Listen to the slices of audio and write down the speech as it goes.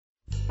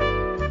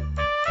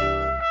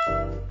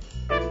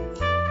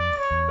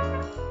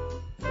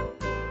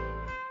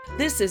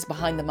This is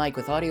Behind the Mic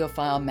with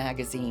AudioFile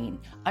Magazine.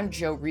 I'm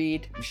Joe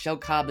Reed. Michelle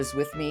Cobb is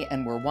with me,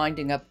 and we're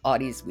winding up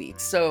Audie's Week.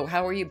 So,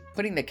 how are you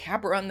putting the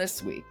capper on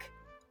this week?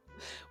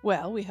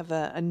 Well, we have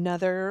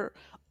another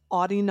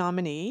Audie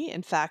nominee.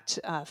 In fact,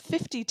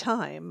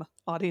 50-time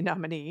Audie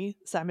nominee,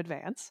 Simon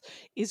Vance,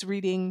 is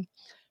reading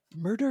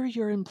Murder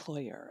Your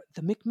Employer,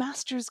 The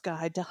McMaster's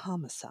Guide to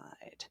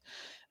Homicide.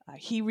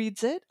 He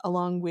reads it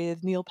along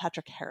with Neil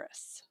Patrick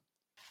Harris.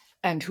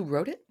 And who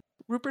wrote it?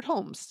 Rupert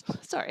Holmes.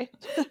 Sorry.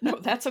 No,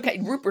 that's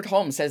okay. Rupert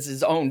Holmes has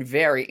his own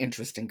very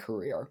interesting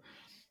career.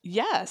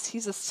 Yes,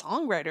 he's a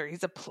songwriter.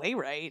 He's a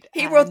playwright.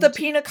 He wrote the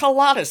Pina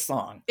Colada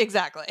song.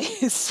 Exactly.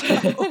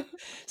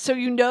 So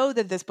you know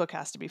that this book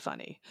has to be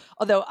funny.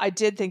 Although I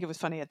did think it was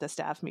funny at the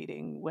staff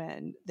meeting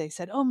when they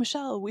said, "Oh,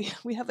 Michelle,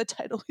 we have a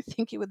title we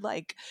think you would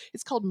like.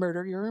 It's called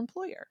Murder Your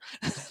Employer."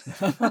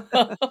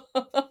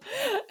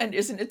 And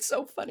isn't it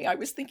so funny? I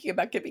was thinking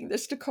about giving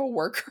this to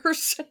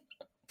coworkers.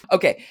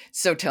 Okay,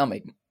 so tell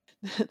me.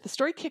 The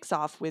story kicks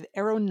off with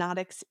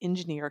aeronautics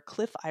engineer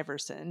Cliff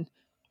Iverson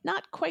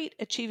not quite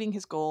achieving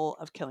his goal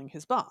of killing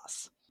his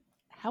boss.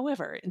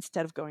 However,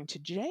 instead of going to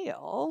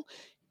jail,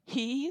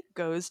 he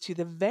goes to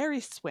the very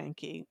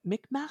swanky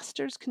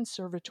McMaster's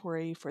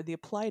Conservatory for the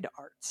Applied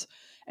Arts,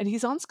 and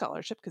he's on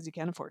scholarship because he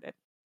can't afford it.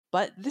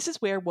 But this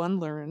is where one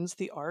learns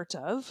the art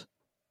of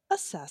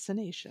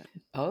assassination.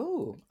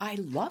 Oh, I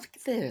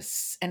loved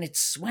this. And it's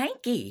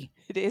swanky.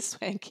 It is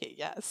swanky,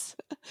 yes.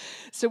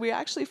 So we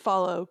actually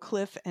follow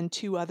Cliff and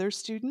two other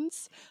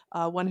students,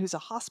 one who's a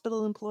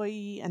hospital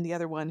employee and the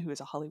other one who is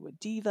a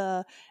Hollywood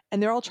diva,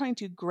 and they're all trying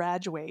to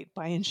graduate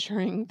by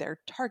ensuring their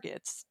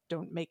targets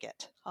don't make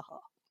it.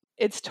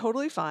 It's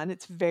totally fun.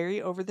 It's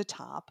very over the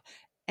top.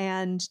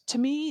 And to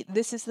me,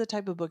 this is the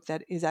type of book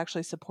that is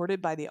actually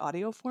supported by the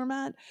audio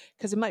format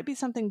because it might be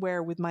something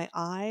where with my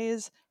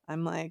eyes,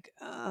 I'm like,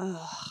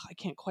 I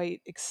can't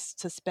quite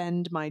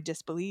suspend my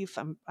disbelief.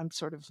 I'm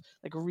sort of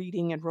like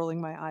reading and rolling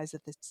my eyes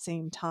at the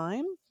same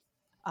time.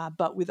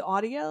 But with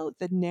audio,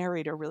 the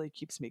narrator really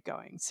keeps me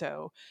going.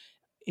 So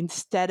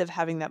instead of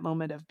having that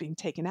moment of being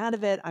taken out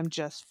of it, I'm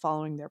just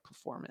following their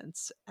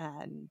performance.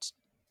 And,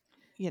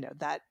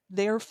 that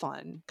their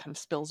fun kind of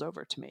spills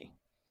over to me.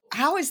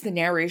 How is the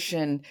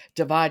narration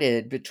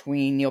divided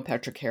between Neil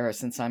Patrick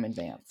Harris and Simon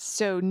Vance?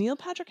 So Neil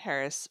Patrick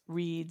Harris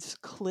reads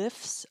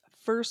Cliff's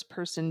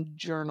first-person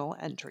journal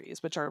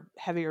entries, which are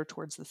heavier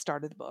towards the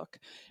start of the book,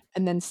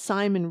 and then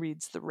Simon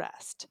reads the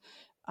rest.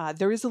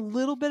 There is a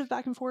little bit of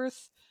back and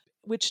forth,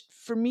 which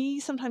for me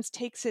sometimes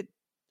takes it.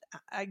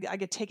 I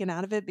get taken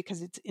out of it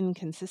because it's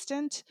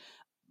inconsistent.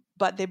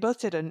 But they both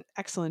did an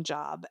excellent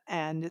job,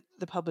 and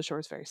the publisher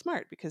was very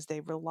smart because they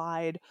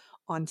relied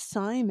on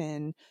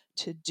Simon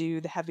to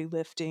do the heavy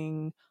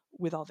lifting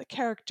with all the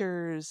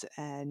characters,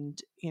 and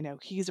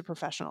he's a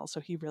professional, so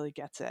he really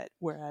gets it.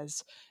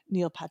 Whereas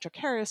Neil Patrick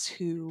Harris,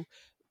 who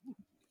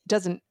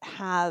doesn't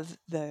have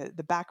the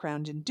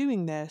background in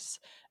doing this,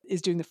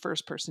 is doing the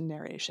first person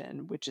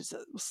narration, which is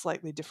a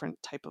slightly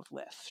different type of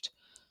lift.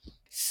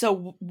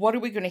 So what are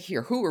we going to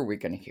hear? Who are we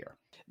going to hear?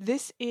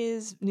 This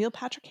is Neil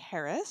Patrick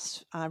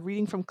Harris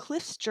reading from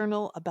Cliff's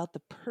journal about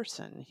the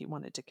person he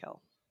wanted to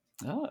kill.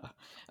 Ah,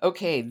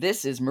 okay,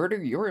 this is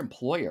Murder Your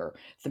Employer,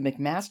 The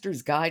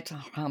McMaster's Guide to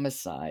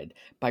Homicide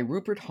by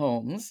Rupert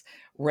Holmes,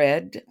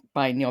 read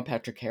by Neil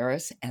Patrick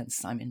Harris and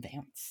Simon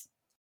Vance.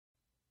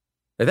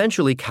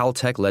 Eventually,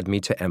 Caltech led me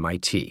to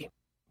MIT,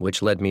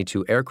 which led me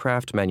to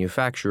aircraft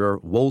manufacturer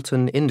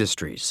Walton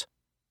Industries,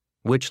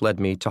 which led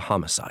me to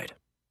homicide.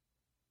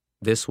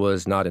 This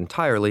was not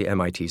entirely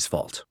MIT's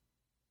fault.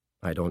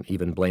 I don't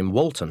even blame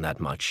Walton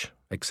that much,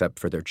 except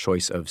for their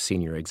choice of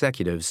senior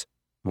executives,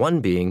 one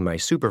being my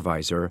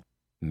supervisor,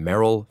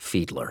 Merrill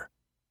Fiedler,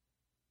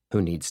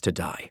 who needs to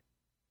die.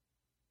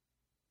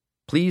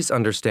 Please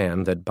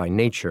understand that by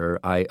nature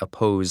I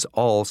oppose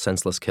all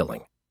senseless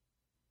killing.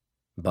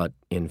 But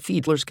in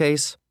Fiedler's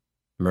case,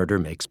 murder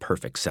makes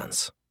perfect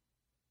sense.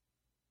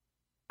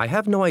 I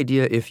have no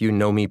idea if you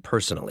know me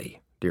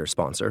personally, dear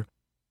sponsor.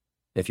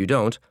 If you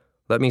don't,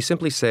 let me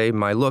simply say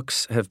my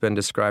looks have been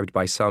described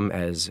by some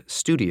as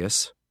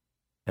studious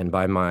and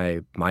by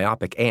my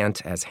myopic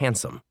aunt as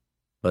handsome,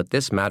 but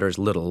this matters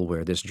little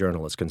where this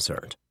journal is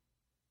concerned.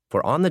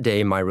 For on the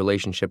day my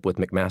relationship with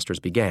McMaster's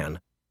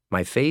began,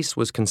 my face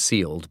was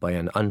concealed by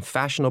an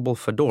unfashionable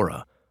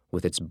fedora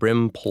with its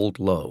brim pulled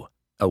low,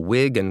 a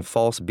wig and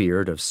false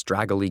beard of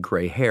straggly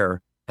gray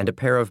hair, and a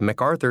pair of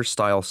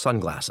MacArthur-style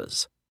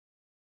sunglasses.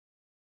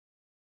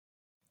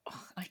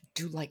 I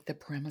do like the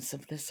premise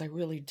of this, I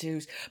really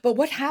do. But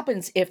what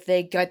happens if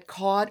they get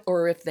caught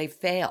or if they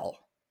fail?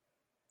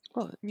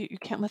 Well, you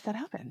can't let that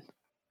happen.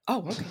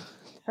 Oh,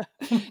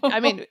 okay. I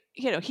mean,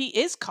 he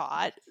is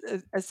caught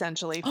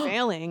essentially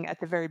failing at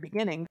the very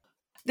beginning.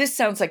 This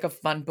sounds like a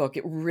fun book.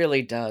 It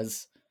really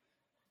does.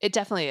 It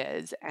definitely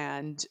is.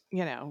 And,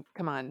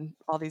 come on,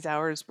 all these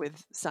hours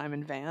with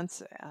Simon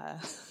Vance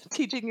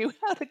teaching you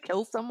how to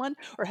kill someone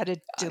or how to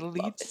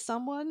delete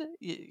someone.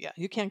 Yeah,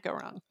 you can't go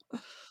wrong.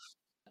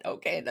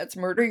 Okay, that's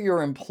Murder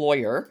Your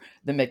Employer,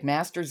 The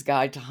McMaster's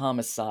Guide to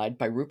Homicide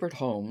by Rupert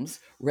Holmes,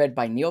 read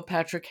by Neil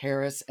Patrick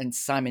Harris and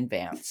Simon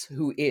Vance,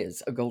 who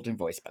is a golden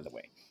voice, by the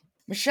way.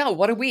 Michelle,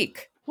 what a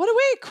week. What a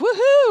week!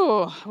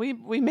 Woohoo!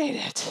 We made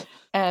it.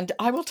 And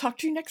I will talk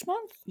to you next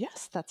month.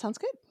 Yes, that sounds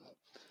good.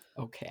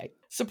 Okay.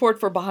 Support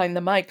for Behind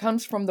the Mic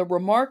comes from the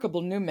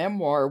remarkable new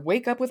memoir,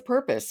 Wake Up with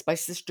Purpose by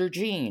Sister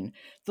Jean,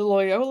 the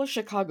Loyola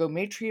Chicago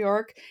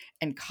matriarch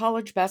and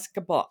college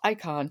basketball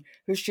icon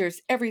who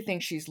shares everything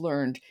she's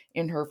learned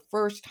in her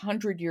first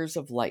 100 years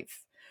of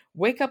life.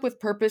 Wake Up with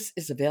Purpose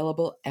is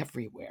available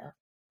everywhere.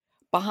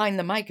 Behind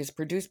the Mic is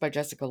produced by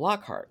Jessica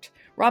Lockhart.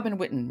 Robin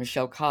Whitten,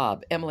 Michelle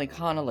Cobb, Emily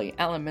Connolly,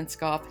 Alan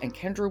Minskoff, and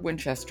Kendra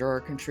Winchester are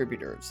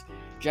contributors.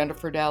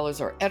 Jennifer Dow is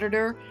our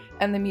editor,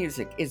 and the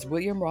music is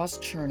William Ross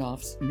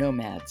Chernoff's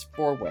Nomads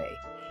 4-Way.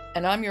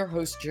 And I'm your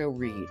host, Joe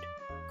Reed.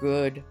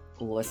 Good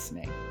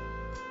listening.